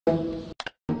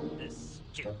The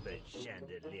stupid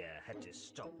chandelier had to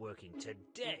stop working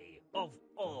today, of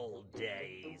all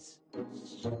days.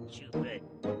 Stupid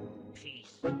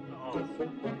piece of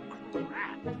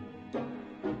crap.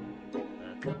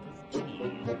 A cup of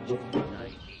tea is just what I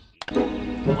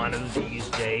need. One of these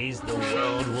days, the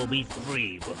world will be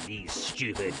free from these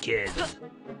stupid kids.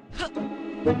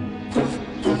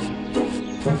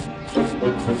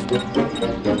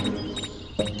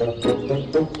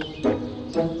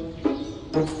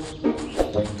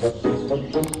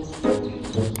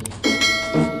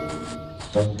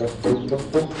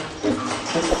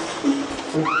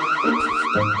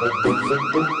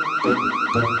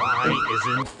 Why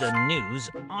isn't the news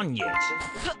on yet?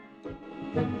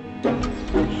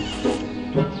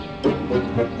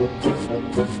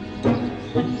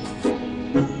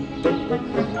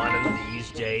 One of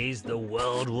these days, the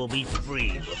world will be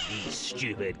free of these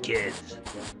stupid kids.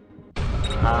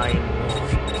 I'm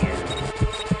warning you.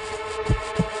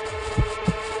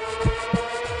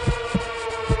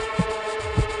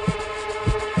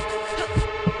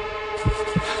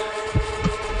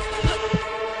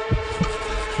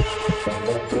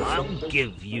 I'll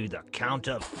give you the count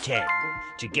of 10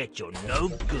 to get your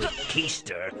no-good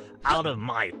keister out of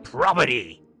my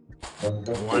property.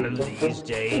 One of these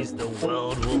days, the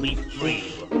world will be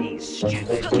free of these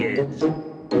stupid kids.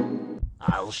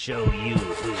 I'll show you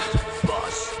who's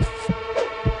boss.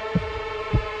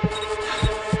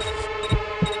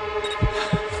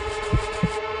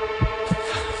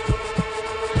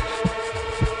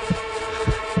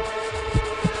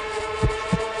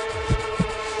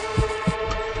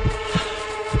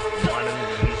 One of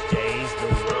these days, the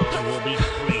world will be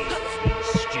free of these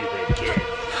stupid kids.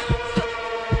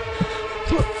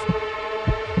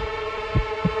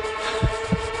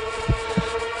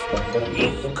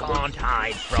 You can't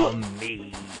hide from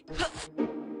me.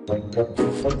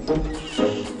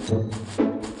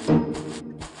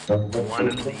 One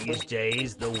of these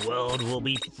days, the world will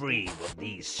be free of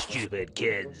these stupid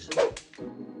kids.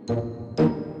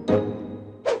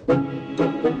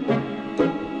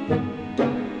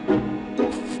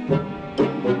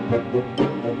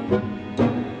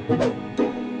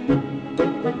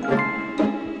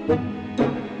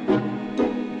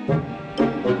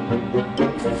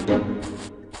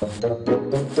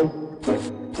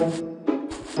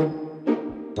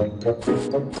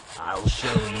 I'll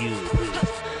show you who's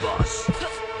boss.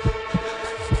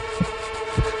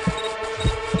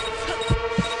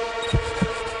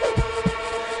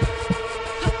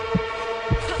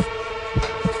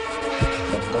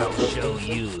 I'll show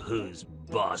you who's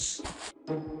boss.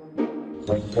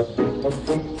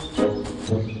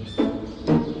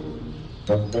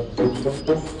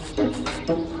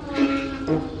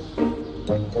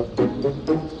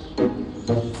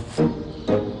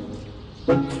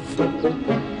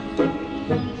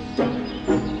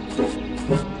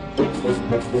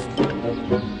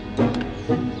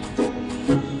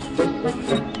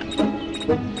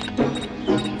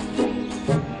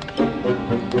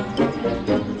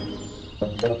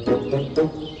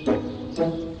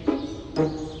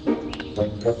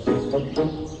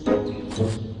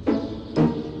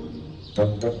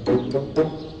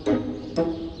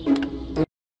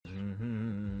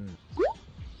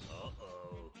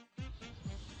 Uh-oh.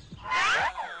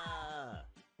 Ah!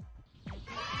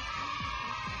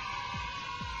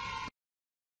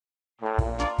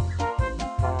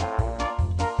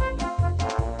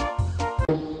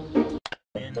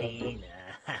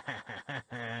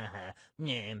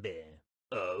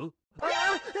 Oh?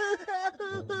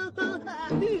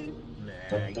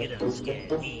 Nah, you don't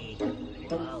scare me.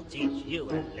 I'll teach you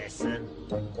a lesson.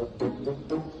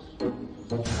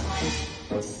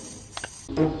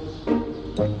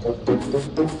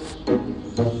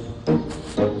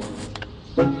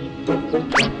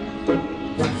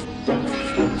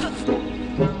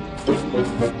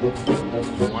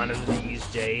 One of these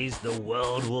days, the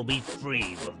world will be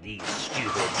free of these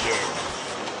stupid kids.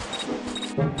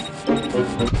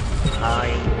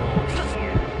 I'm warning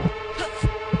you.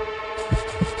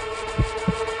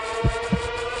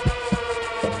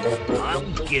 I'll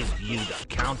give you the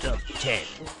count of 10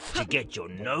 to get your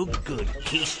no-good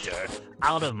keister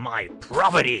out of my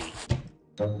property.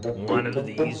 One of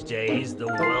these days, the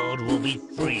world will be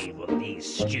free of these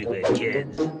stupid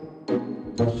kids.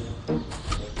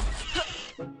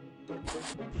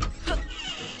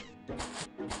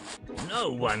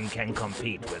 No one can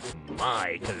compete with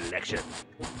my collection.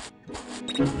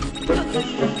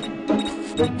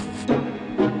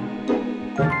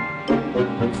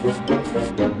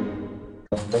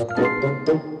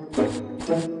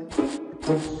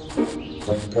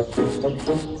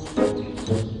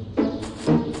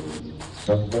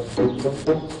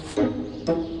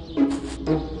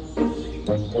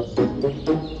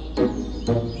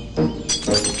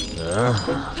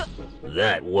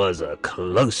 That was a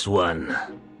close one.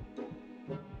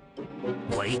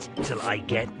 Wait till I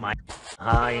get my...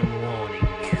 I'm warning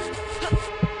you.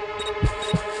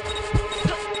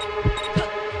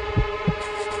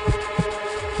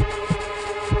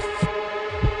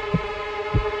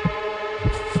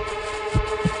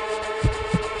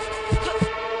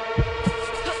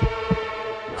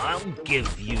 I'll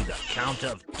give you the count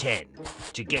of 10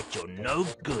 to get your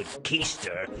no-good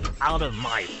keister out of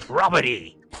my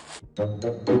property.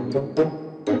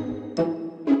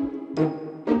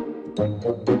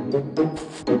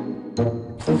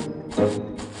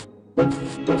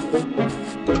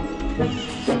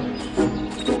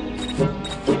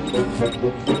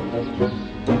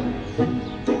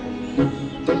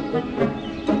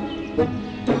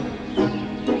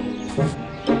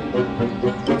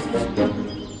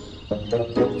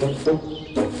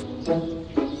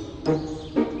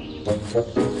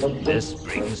 This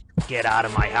brings... Get out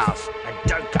of my house and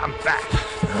don't come back.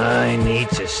 I need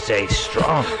to stay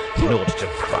strong in order to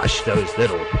crush those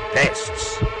little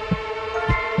pests.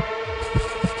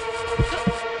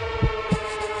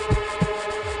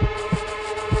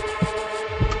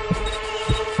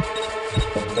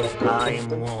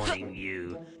 I'm warning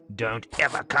you, don't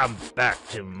ever come back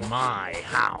to my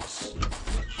house.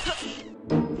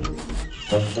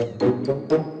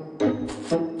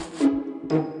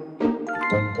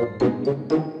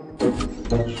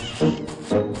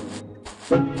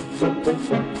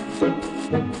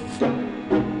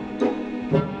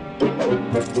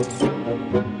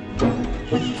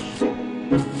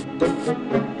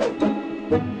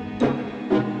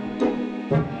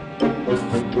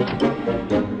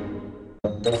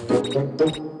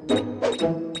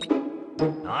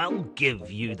 I'll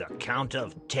give you the count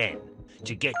of 10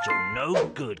 to get your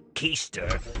no-good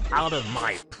keister out of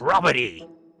my property.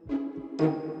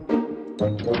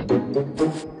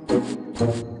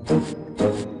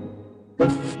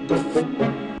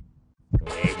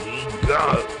 Ready,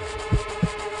 go!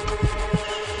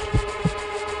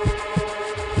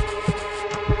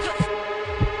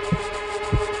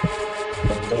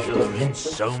 You're in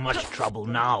so much trouble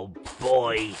now,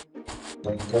 boy.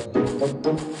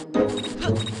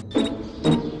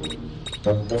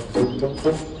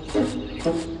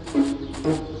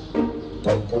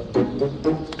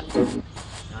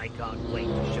 I can't wait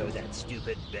to show that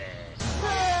stupid bear.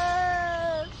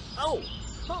 Oh!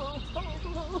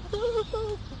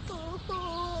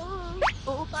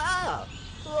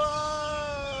 Ah!